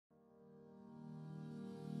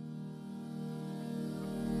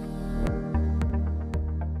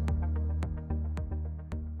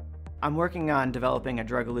I'm working on developing a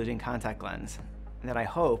drug-eluting contact lens that I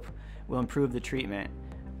hope will improve the treatment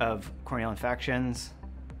of corneal infections,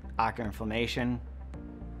 ocular inflammation,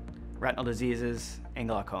 retinal diseases, and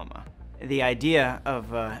glaucoma. The idea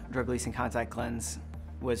of a drug-eluting contact lens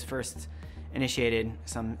was first initiated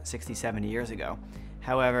some 60, 70 years ago.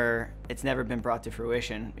 However, it's never been brought to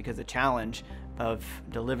fruition because the challenge of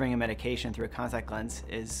delivering a medication through a contact lens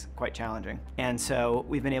is quite challenging. And so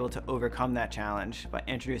we've been able to overcome that challenge by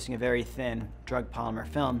introducing a very thin drug polymer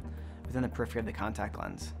film within the periphery of the contact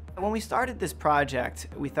lens. When we started this project,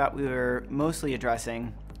 we thought we were mostly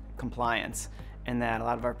addressing compliance and that a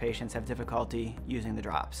lot of our patients have difficulty using the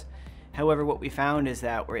drops. However, what we found is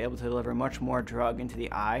that we're able to deliver much more drug into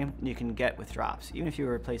the eye than you can get with drops, even if you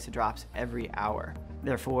replace the drops every hour.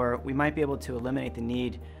 Therefore, we might be able to eliminate the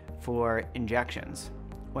need for injections.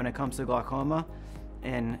 When it comes to glaucoma,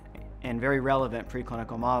 in very relevant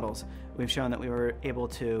preclinical models, we've shown that we were able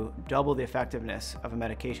to double the effectiveness of a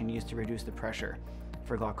medication used to reduce the pressure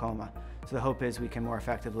for glaucoma. So the hope is we can more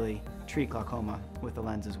effectively treat glaucoma with the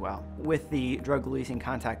lens as well. With the drug-eluting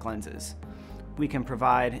contact lenses, we can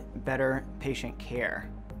provide better patient care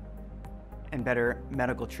and better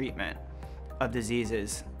medical treatment of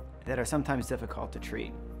diseases that are sometimes difficult to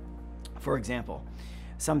treat. For example,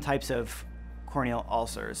 some types of corneal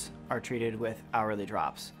ulcers are treated with hourly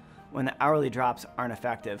drops. When the hourly drops aren't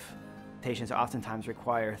effective, patients oftentimes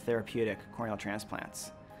require therapeutic corneal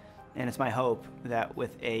transplants. And it's my hope that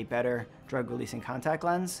with a better drug-releasing contact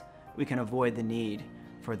lens, we can avoid the need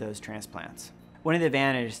for those transplants. One of the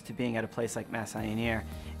advantages to being at a place like Mass Eye and Ear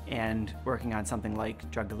and working on something like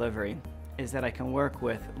drug delivery is that I can work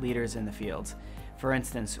with leaders in the fields. For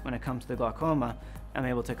instance, when it comes to glaucoma, I'm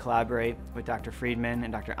able to collaborate with Dr. Friedman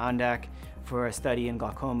and Dr. Andek for a study in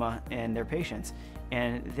glaucoma in their patients.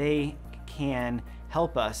 And they can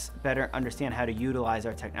help us better understand how to utilize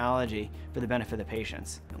our technology for the benefit of the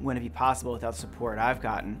patients. It wouldn't be possible without the support I've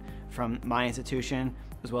gotten from my institution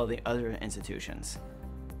as well as the other institutions.